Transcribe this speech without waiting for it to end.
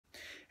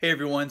Hey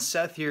everyone,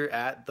 Seth here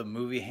at the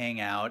Movie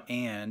Hangout,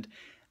 and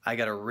I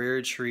got a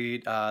rare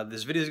treat.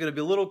 This video is going to be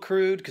a little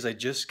crude because I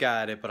just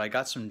got it, but I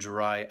got some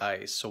dry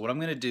ice. So what I'm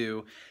going to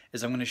do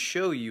is I'm going to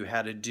show you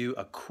how to do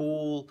a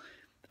cool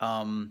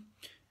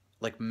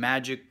like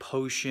magic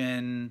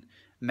potion,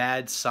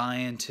 mad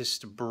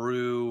scientist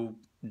brew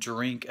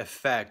drink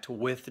effect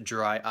with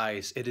dry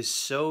ice. It is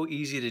so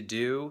easy to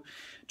do.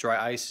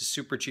 Dry ice is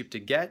super cheap to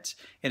get,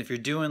 and if you're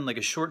doing like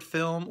a short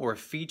film or a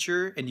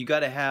feature and you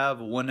got to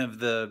have one of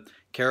the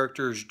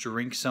characters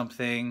drink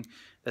something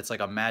that's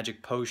like a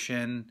magic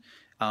potion,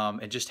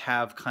 and just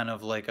have kind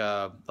of like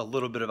a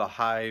little bit of a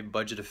high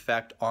budget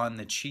effect on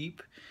the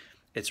cheap,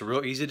 it's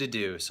real easy to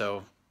do,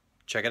 so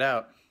check it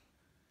out.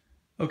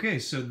 Okay,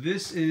 so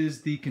this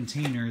is the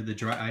container the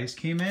dry ice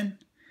came in,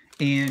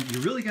 and you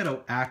really got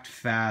to act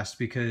fast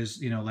because,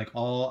 you know, like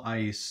all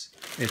ice,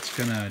 it's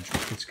gonna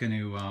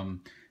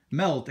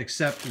melt,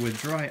 except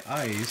with dry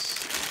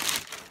ice,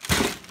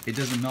 it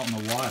doesn't melt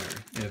in the water.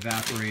 It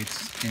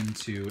evaporates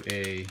into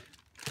a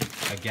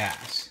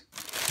gas.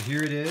 So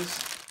here it is.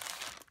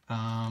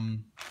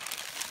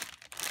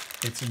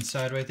 It's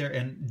inside right there,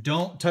 and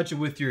don't touch it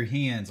with your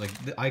hands. Like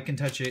I can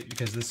touch it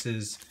because this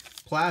is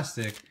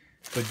plastic,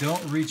 but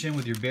don't reach in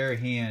with your bare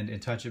hand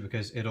and touch it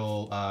because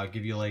it'll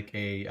give you like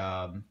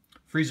a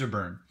freezer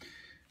burn.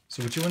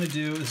 So what you want to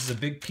do, this is a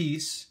big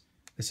piece.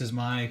 This is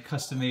my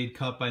custom-made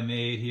cup I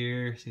made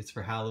here. See, it's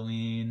for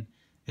Halloween.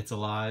 It's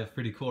alive.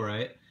 Pretty cool,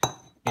 right?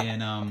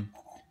 And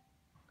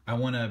I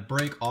want to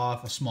break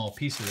off a small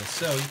piece of this.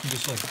 So you can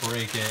just like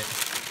break it.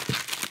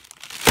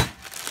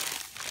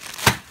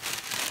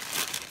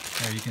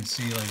 There you can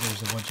see like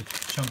there's a bunch of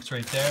chunks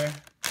right there.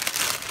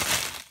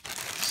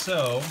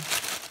 So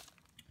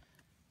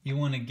you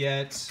want to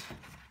get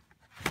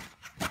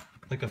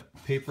like a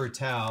paper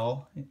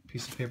towel,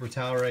 piece of paper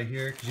towel right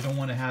here, because you don't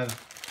want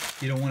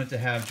it to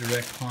have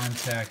direct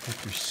contact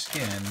with your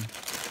skin.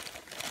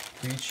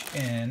 Reach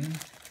in.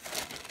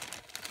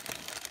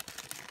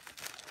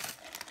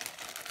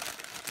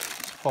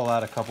 Let's pull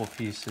out a couple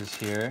pieces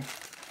here.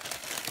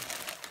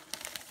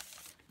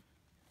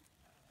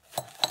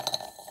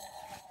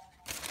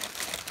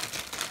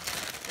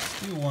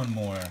 Let's do one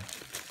more.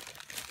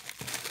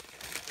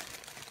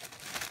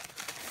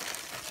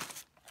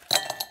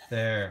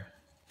 There.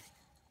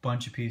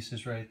 Bunch of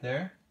pieces right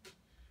there.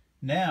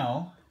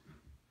 Now,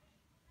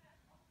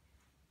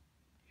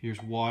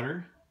 here's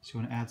water. So you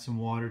want to add some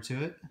water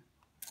to it.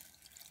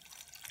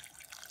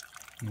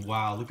 And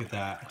wow, look at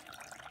that.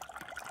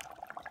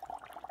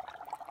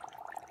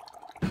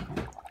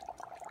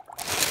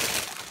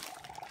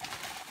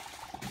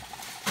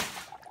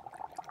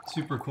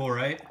 Super cool,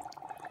 right?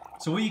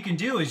 So what you can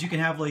do is you can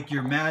have like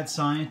your mad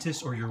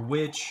scientist or your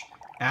witch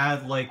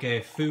add like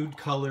a food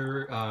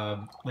color,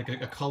 like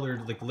a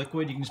colored like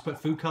liquid. You can just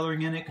put food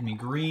coloring in it. It can be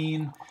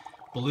green,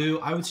 blue.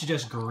 I would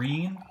suggest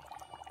green.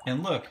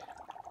 And look,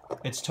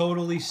 it's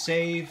totally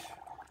safe.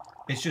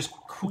 It's just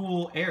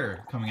cool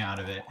air coming out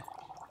of it.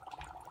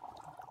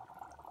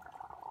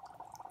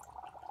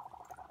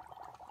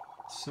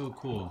 So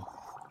cool.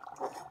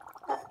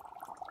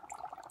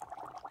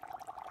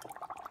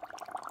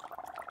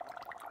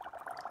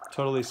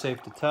 Totally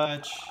safe to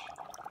touch.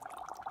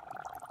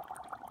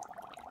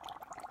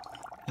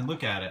 And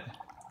look at it.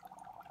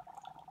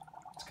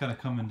 It's kind of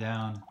coming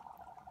down.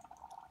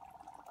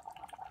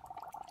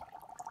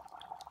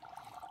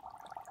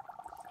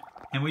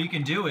 And what you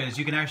can do is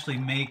you can actually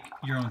make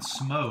your own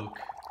smoke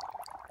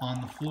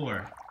on the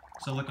floor.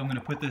 So look, I'm going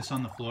to put this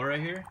on the floor right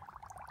here.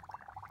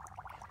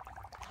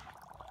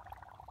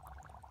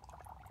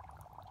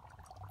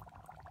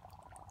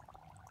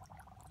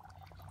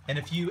 And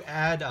if you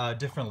add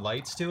different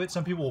lights to it,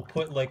 some people will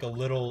put like a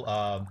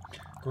little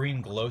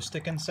green glow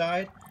stick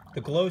inside. The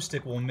glow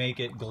stick will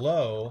make it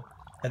glow,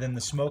 and then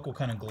the smoke will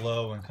kind of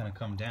glow and kind of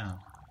come down.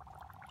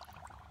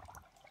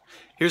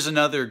 Here's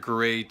another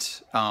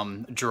great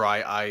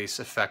dry ice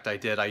effect I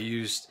did. I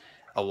used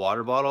a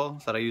water bottle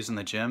that I use in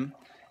the gym,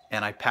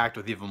 and I packed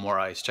with even more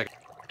ice. Check it.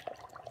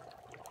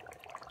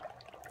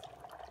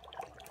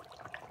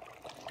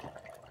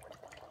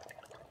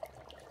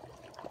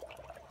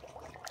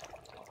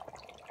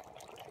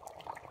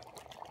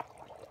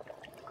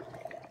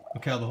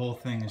 Look how the whole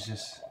thing is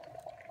just,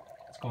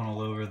 it's going all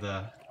over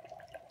the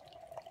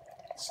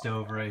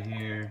stove right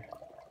here,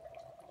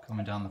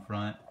 coming down the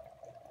front.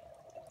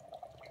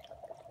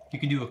 You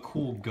can do a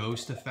cool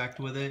ghost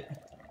effect with it.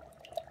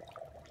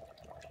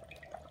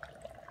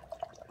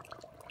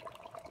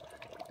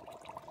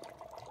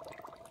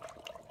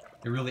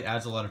 It really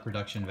adds a lot of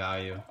production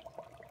value.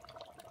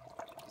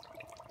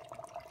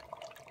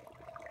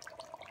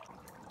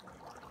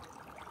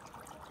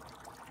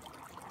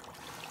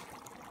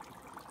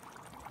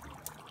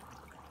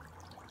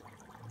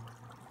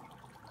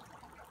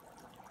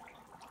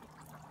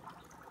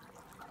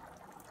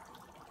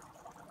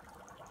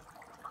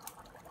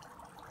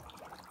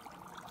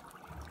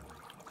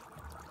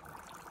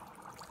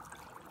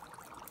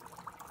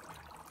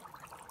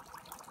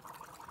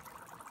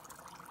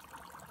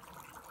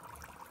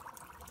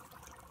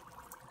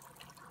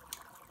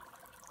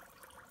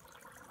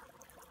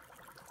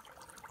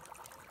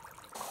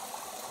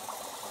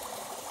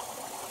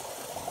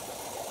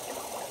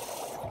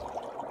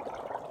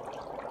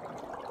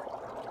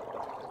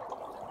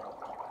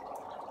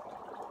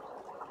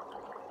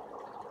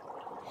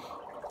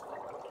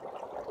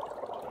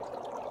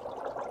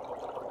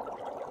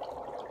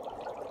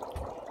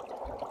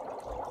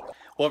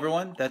 Well,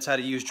 everyone, that's how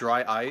to use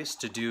dry ice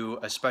to do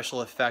a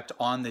special effect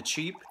on the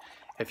cheap.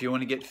 If you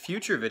want to get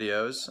future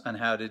videos on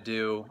how to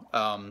do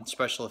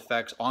special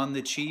effects on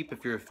the cheap,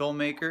 if you're a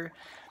filmmaker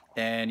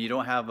and you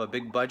don't have a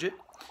big budget,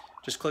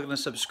 just click on the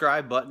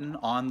subscribe button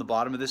on the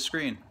bottom of this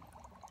screen.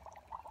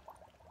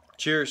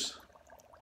 Cheers.